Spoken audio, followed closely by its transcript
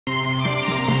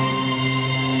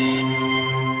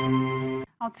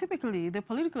Typically, the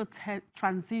political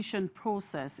transition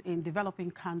process in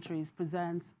developing countries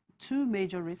presents two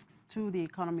major risks to the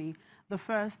economy. The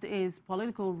first is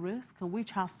political risk,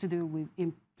 which has to do with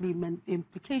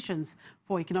implications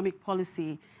for economic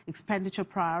policy, expenditure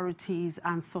priorities,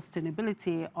 and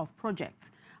sustainability of projects.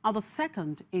 And the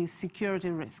second is security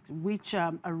risk, which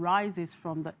arises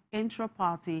from the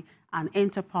intra-party and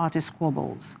inter-party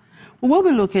squabbles. We will be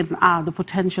looking at the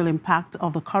potential impact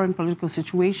of the current political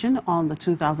situation on the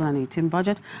 2018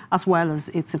 budget, as well as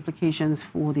its implications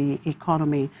for the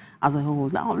economy as a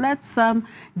whole. Now, let's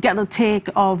get the take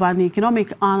of an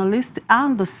economic analyst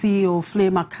and the CEO of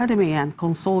Flame Academy and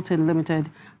Consulting Limited,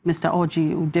 Mr.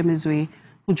 Orji Udemezue,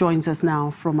 who joins us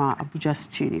now from our Abuja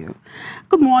studio.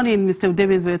 Good morning, Mr.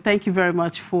 Udemezue. Thank you very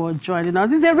much for joining us.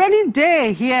 It's a rainy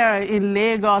day here in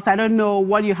Lagos. I don't know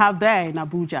what you have there in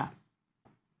Abuja.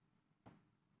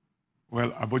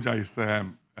 Well, Abuja is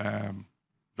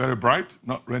very bright,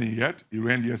 not raining yet. It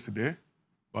rained yesterday,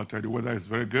 but the weather is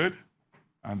very good,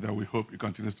 and we hope it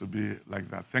continues to be like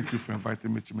that. Thank you for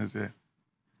inviting me, Chimeze.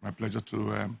 It's my pleasure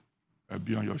to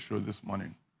be on your show this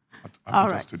morning at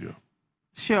Abuja studio.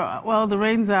 Sure. Well, the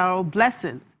rains are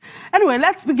blessings. Anyway,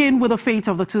 let's begin with the fate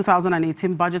of the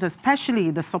 2018 budget,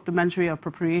 especially the supplementary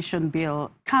appropriation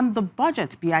bill. Can the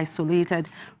budget be isolated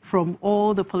from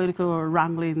all the political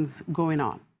wranglings going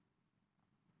on?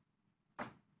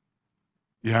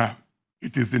 Yeah,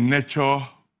 it is the nature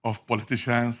of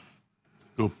politicians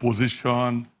to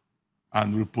position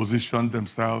and reposition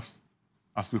themselves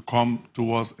as we come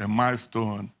towards a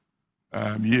milestone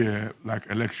year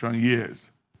like election years.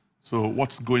 So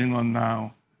what's going on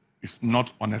now is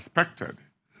not unexpected.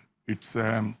 It's,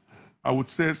 I would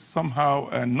say, somehow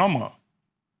normal,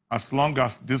 as long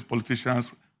as these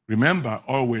politicians remember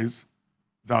always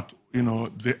that, you know,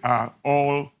 they are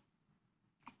all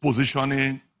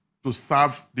positioning to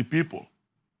serve the people.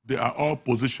 They are all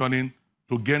positioning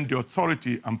to gain the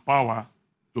authority and power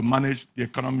to manage the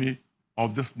economy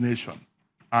of this nation.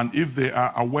 And if they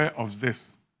are aware of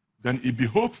this, then it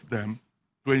behoves them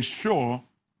to ensure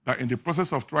that in the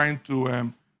process of trying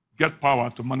to get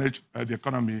power to manage the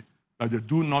economy, that they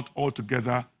do not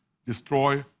altogether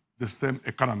destroy the same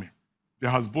economy.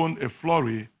 There has been a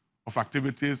flurry of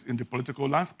activities in the political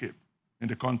landscape in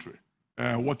the country.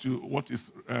 What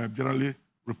is generally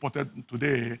reported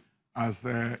today as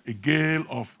a gale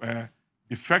of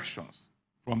defections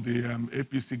from the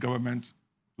APC government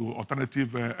to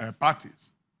alternative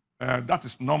parties. That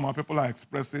is normal. People are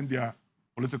expressing their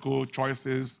political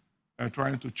choices,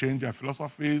 trying to change their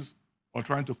philosophies, or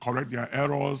trying to correct their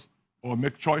errors, or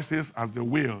make choices as they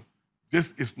will.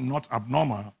 This is not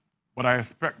abnormal, but I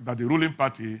expect that the ruling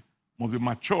party must be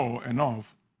mature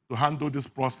enough to handle this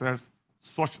process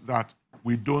such that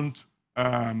we don't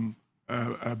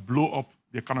blow up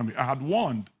the economy. I had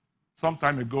warned some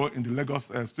time ago in the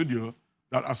Lagos studio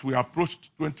that as we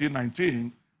approached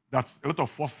 2019, that a lot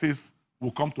of forces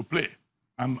will come to play.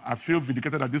 And I feel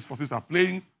vindicated that these forces are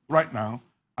playing right now,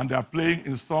 and they are playing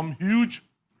in some huge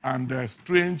and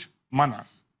strange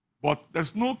manners. But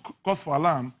there's no cause for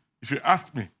alarm if you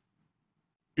ask me.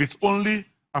 It's only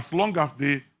as long as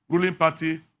the ruling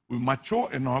party will mature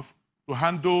enough to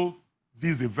handle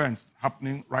these events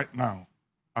happening right now.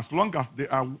 As long as they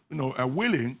are, are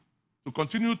willing to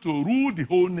continue to rule the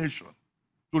whole nation,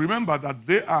 to remember that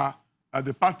they are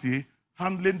the party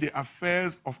handling the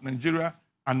affairs of Nigeria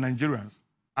and Nigerians,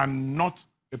 and not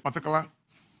a particular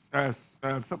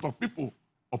set of people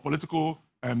or political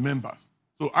members.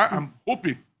 So I am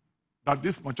hoping that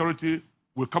this maturity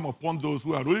will come upon those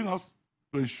who are ruling us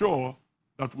to ensure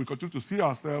that we continue to see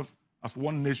ourselves as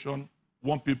one nation,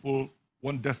 one people,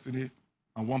 one destiny,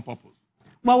 and one purpose.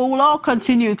 Well, we will all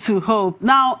continue to hope.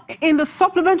 Now, in the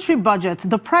supplementary budget,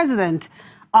 the president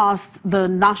asked the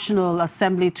National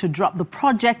Assembly to drop the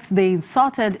projects they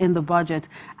inserted in the budget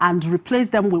and replace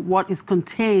them with what is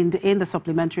contained in the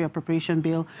supplementary appropriation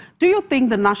bill. Do you think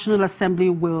the National Assembly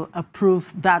will approve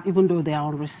that, even though they are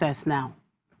on recess now?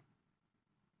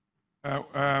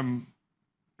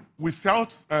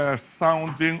 Without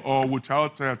sounding or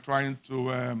without trying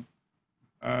to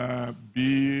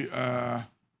be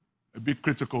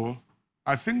critical,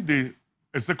 I think the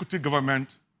executive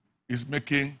government is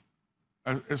making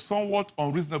a somewhat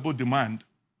unreasonable demand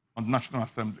on the National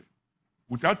Assembly.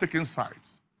 Without taking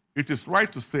sides, it is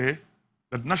right to say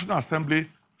that the National Assembly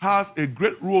has a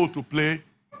great role to play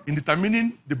in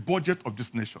determining the budget of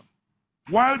this nation,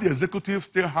 while the executive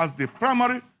still has the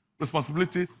primary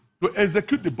responsibility to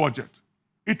execute the budget.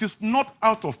 It is not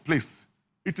out of place.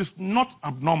 It is not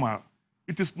abnormal.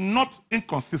 It is not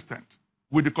inconsistent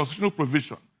with the constitutional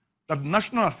provision that the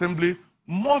National Assembly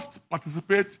must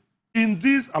participate in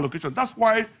these allocations. That's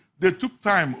why they took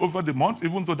time over the month,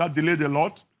 even though that delayed a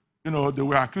lot. You know, they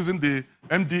were accusing the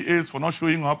MDAs for not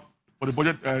showing up for the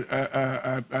budget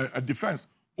defense.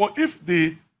 But if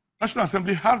the National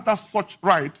Assembly has that such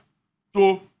right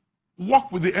to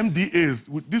work with the MDAs,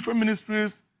 with different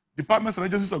ministries, departments, and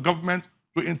agencies of government,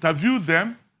 to interview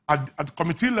them at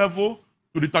committee level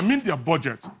to determine their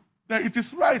budget, then it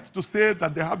is right to say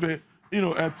that they have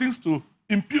things to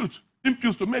impute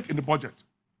to make in the budget.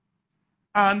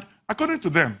 And according to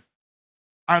them,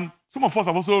 and some of us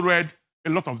have also read a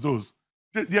lot of those,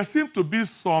 there seem to be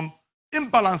some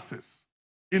imbalances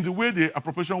in the way the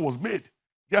appropriation was made.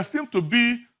 There seem to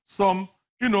be some,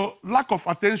 lack of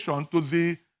attention to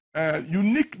the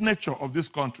unique nature of this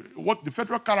country, what the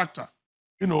federal character,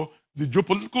 the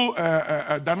geopolitical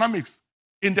dynamics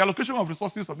in the allocation of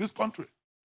resources of this country.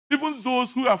 Even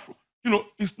those who have,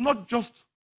 it's not just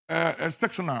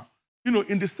sectional.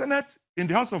 In the Senate, in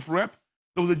the House of Rep,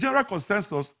 there was a general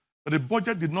consensus that the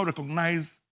budget did not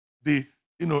recognize the,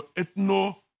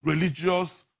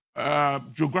 ethno-religious,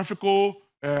 geographical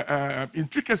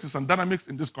intricacies and dynamics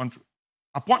in this country.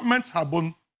 Appointments have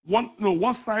been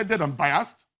one-sided and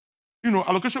biased.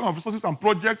 Allocation of resources and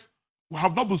projects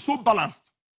have not been so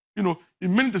balanced, in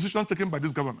many decisions taken by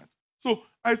this government. So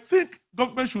I think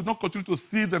government should not continue to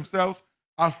see themselves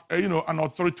as, an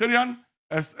authoritarian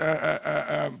set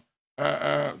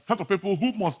of people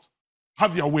who must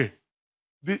have their way.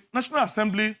 The National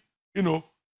Assembly,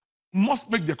 must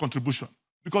make their contribution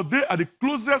because they are the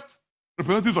closest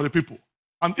representatives of the people.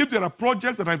 And if there are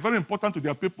projects that are very important to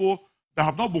their people that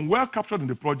have not been well captured in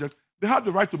the project, they have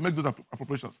the right to make those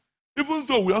appropriations. Even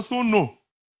though we also know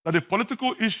that the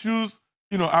political issues,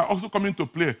 are also coming into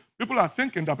play. People are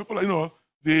thinking that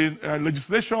the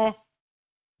legislature,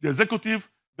 the executive,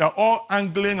 they're all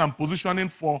angling and positioning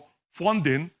for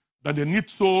funding that they need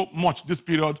so much this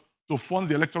period to fund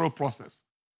the electoral process.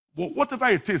 But whatever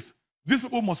it is, these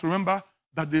people must remember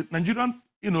that the Nigerian,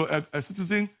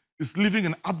 citizen is living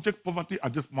in abject poverty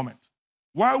at this moment.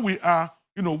 While we are,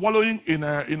 wallowing in,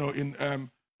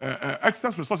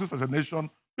 excess resources as a nation,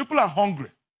 people are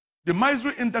hungry. The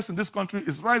misery index in this country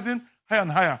is rising higher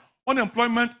and higher.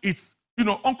 Unemployment is,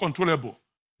 uncontrollable.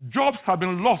 Jobs have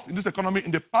been lost in this economy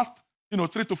in the past,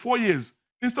 3 to 4 years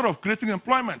instead of creating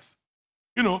employment.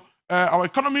 Our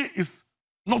economy is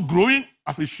not growing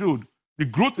as it should. The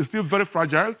growth is still very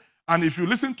fragile. And if you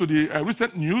listen to the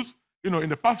recent news, in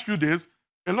the past few days,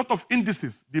 a lot of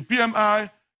indices, the PMI,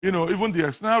 even the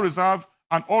external reserve,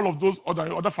 and all of those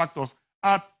other factors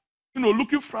are,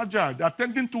 looking fragile. They are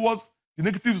tending towards the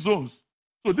negative zones.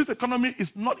 So this economy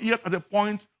is not yet at a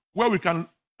point where we can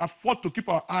afford to keep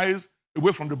our eyes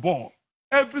away from the ball.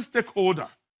 Every stakeholder,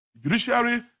 the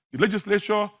judiciary, the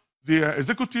legislature, the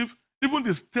executive, even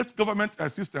the state government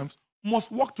systems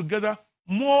must work together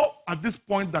more at this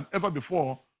point than ever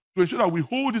before to ensure that we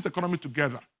hold this economy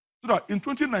together. So that in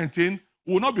 2019,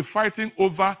 we will not be fighting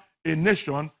over a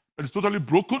nation that is totally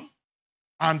broken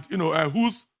and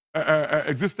whose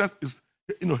existence is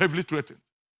heavily threatened.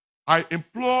 I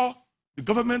implore the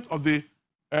government of the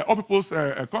All People's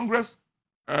Congress,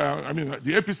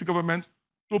 the APC government,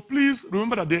 to please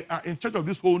remember that they are in charge of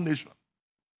this whole nation,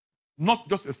 not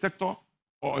just a sector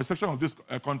or a section of this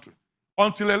country.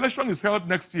 Until election is held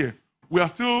next year, we are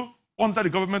still under the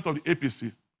government of the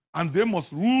APC, and they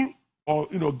must rule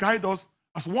or guide us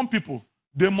as one people.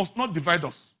 They must not divide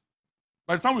us.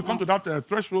 By the time we come to that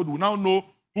threshold, we now know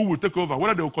who will take over,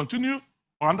 whether they will continue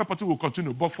or another party will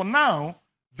continue. But for now,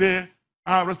 they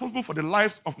are responsible for the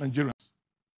lives of Nigerians.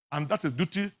 And that's a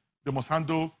duty they must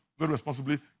handle very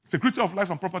responsibly. Security of lives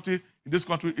and property in this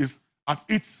country is at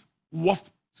its worst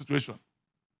situation.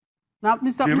 Now,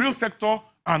 the real sector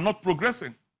are not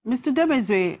progressing. Mr.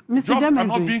 Udemezue, Jobs are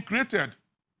not being created.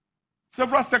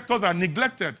 Several sectors are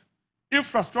neglected.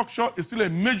 Infrastructure is still a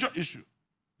major issue.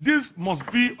 This must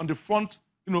be on the front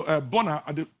burner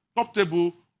at the top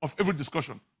table of every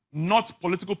discussion, not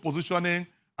political positioning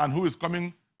and who is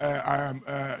coming,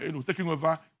 taking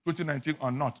over 2019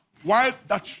 or not. While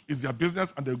that is their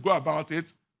business and they go about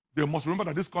it, they must remember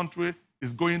that this country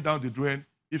is going down the drain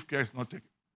if care is not taken.